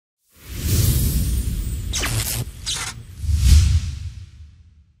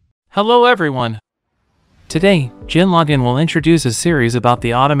Hello everyone! Today, Genlogin will introduce a series about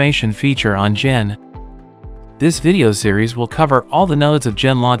the automation feature on Gen. This video series will cover all the nodes of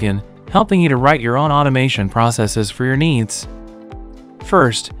Genlogin, helping you to write your own automation processes for your needs.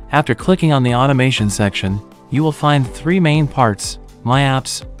 First, after clicking on the automation section, you will find three main parts: My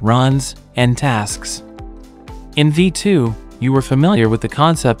Apps, Runs, and Tasks. In V2, you were familiar with the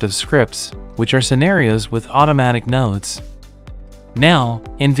concept of scripts, which are scenarios with automatic nodes. Now,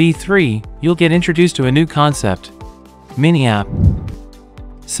 in V3, you'll get introduced to a new concept: mini-app.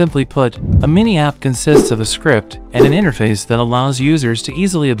 Simply put, a mini-app consists of a script and an interface that allows users to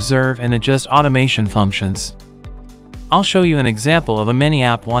easily observe and adjust automation functions. I'll show you an example of a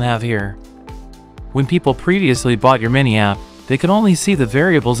mini-app one have here. When people previously bought your mini-app, they could only see the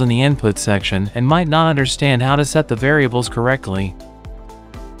variables in the input section and might not understand how to set the variables correctly.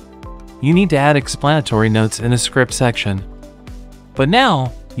 You need to add explanatory notes in the script section. But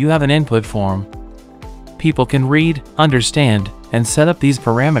now, you have an input form. People can read, understand, and set up these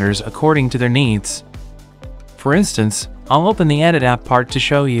parameters according to their needs. For instance, I'll open the Edit app part to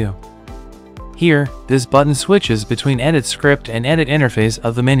show you. Here, this button switches between Edit Script and Edit Interface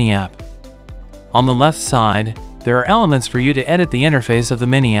of the mini-app. On the left side, there are elements for you to edit the interface of the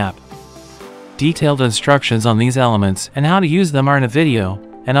mini-app. Detailed instructions on these elements and how to use them are in a video,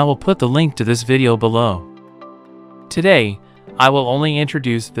 and I will put the link to this video below. Today, I will only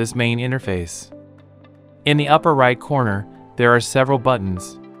introduce this main interface. In the upper right corner, there are several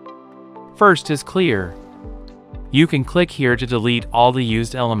buttons. First is Clear. You can click here to delete all the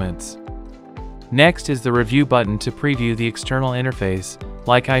used elements. Next is the Review button to preview the external interface,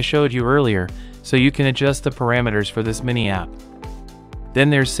 like I showed you earlier, so you can adjust the parameters for this mini-app. Then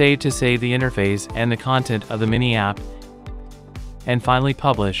there's Save to save the interface and the content of the mini-app. And finally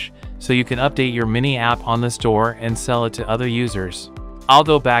Publish, so you can update your mini-app on the store and sell it to other users. I'll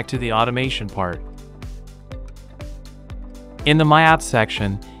go back to the automation part. In the My Apps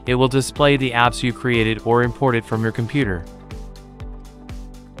section, it will display the apps you created or imported from your computer.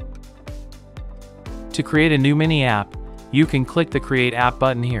 To create a new mini-app, you can click the Create App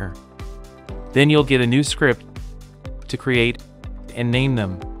button here. Then you'll get a new script to create and name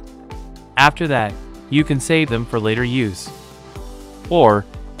them. After that, you can save them for later use. Or,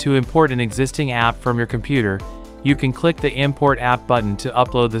 to import an existing app from your computer, you can click the Import App button to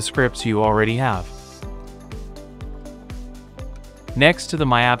upload the scripts you already have. Next to the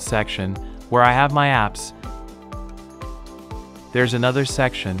My Apps section, where I have my apps, there's another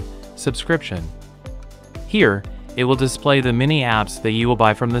section, Subscription. Here, it will display the mini apps that you will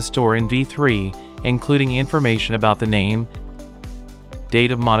buy from the store in V3, including information about the name,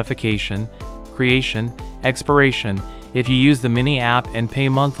 date of modification, creation, expiration, if you use the mini app and pay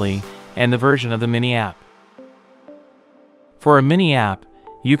monthly, and the version of the mini app. For a mini app,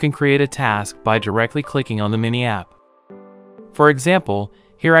 you can create a task by directly clicking on the mini app. For example,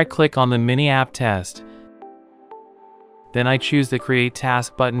 here I click on the mini app test. Then I choose the Create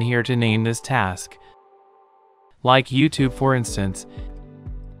Task button here to name this task, like YouTube for instance,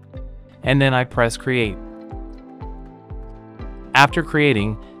 and then I press Create. After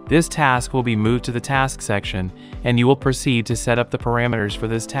creating, this task will be moved to the Task section, and you will proceed to set up the parameters for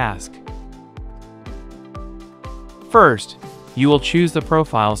this task. First, you will choose the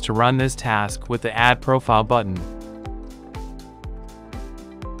profiles to run this task with the Add Profile button.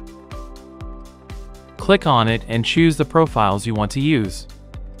 Click on it and choose the profiles you want to use.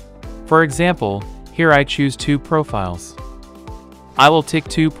 For example, here I choose 2 profiles. I will tick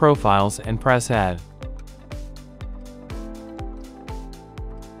 2 profiles and press Add.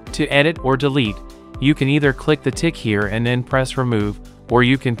 To edit or delete, you can either click the tick here and then press Remove, or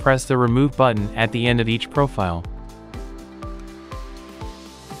you can press the Remove button at the end of each profile.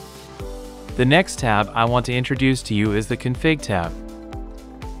 The next tab I want to introduce to you is the Config tab.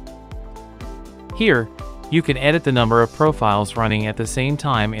 Here, you can edit the number of profiles running at the same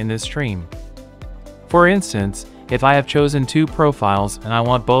time in this stream. For instance, if I have chosen 2 profiles and I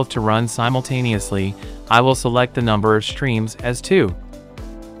want both to run simultaneously, I will select the number of streams as 2.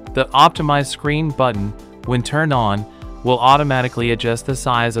 The Optimize Screen button, when turned on, will automatically adjust the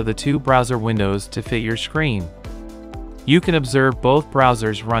size of the 2 browser windows to fit your screen. You can observe both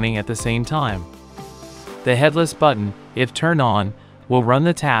browsers running at the same time. The Headless button, if turned on, will run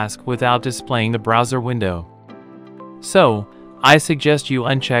the task without displaying the browser window. So, I suggest you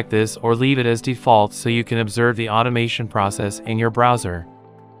uncheck this or leave it as default so you can observe the automation process in your browser.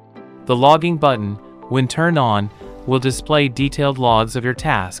 The Logging button, when turned on, will display detailed logs of your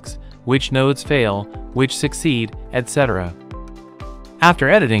tasks, which nodes fail, which succeed, etc. After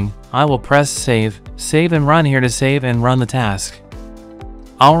editing, I will press Save and Run here to save and run the task.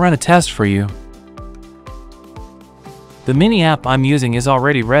 I'll run a test for you. The mini app I'm using is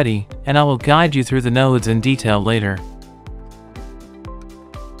already ready, and I will guide you through the nodes in detail later.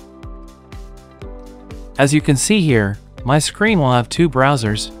 As you can see here, my screen will have two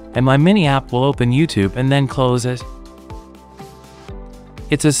browsers, and my mini app will open YouTube and then close it.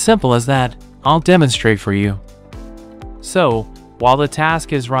 It's as simple as that. I'll demonstrate for you. So, while the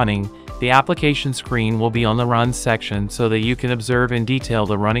task is running, the application screen will be on the Run section so that you can observe in detail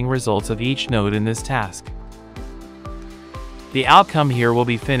the running results of each node in this task. The outcome here will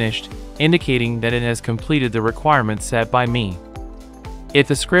be finished, indicating that it has completed the requirements set by me. If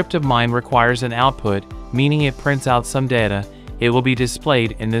the script of mine requires an output, meaning it prints out some data, it will be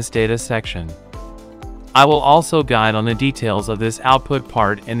displayed in this data section. I will also guide on the details of this output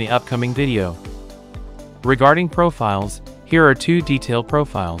part in the upcoming video. Regarding profiles, here are two detailed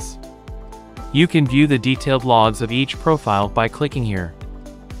profiles. You can view the detailed logs of each profile by clicking here.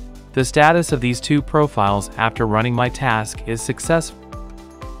 The status of these two profiles after running my task is successful.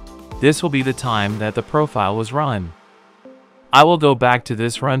 This will be the time that the profile was run. I will go back to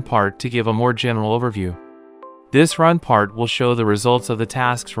this run part to give a more general overview. This run part will show the results of the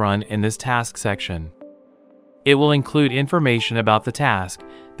tasks run in this task section. It will include information about the task,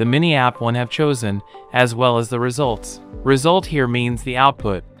 the mini app one have chosen, as well as the results. Result here means the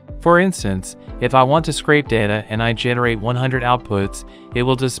output. For instance, if I want to scrape data and I generate 100 outputs, it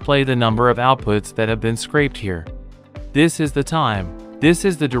will display the number of outputs that have been scraped here. This is the time. This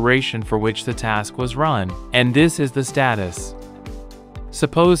is the duration for which the task was run, and this is the status.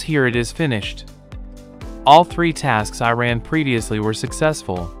 Suppose here it is finished. All three tasks I ran previously were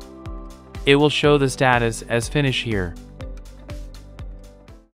successful. It will show the status as finish here.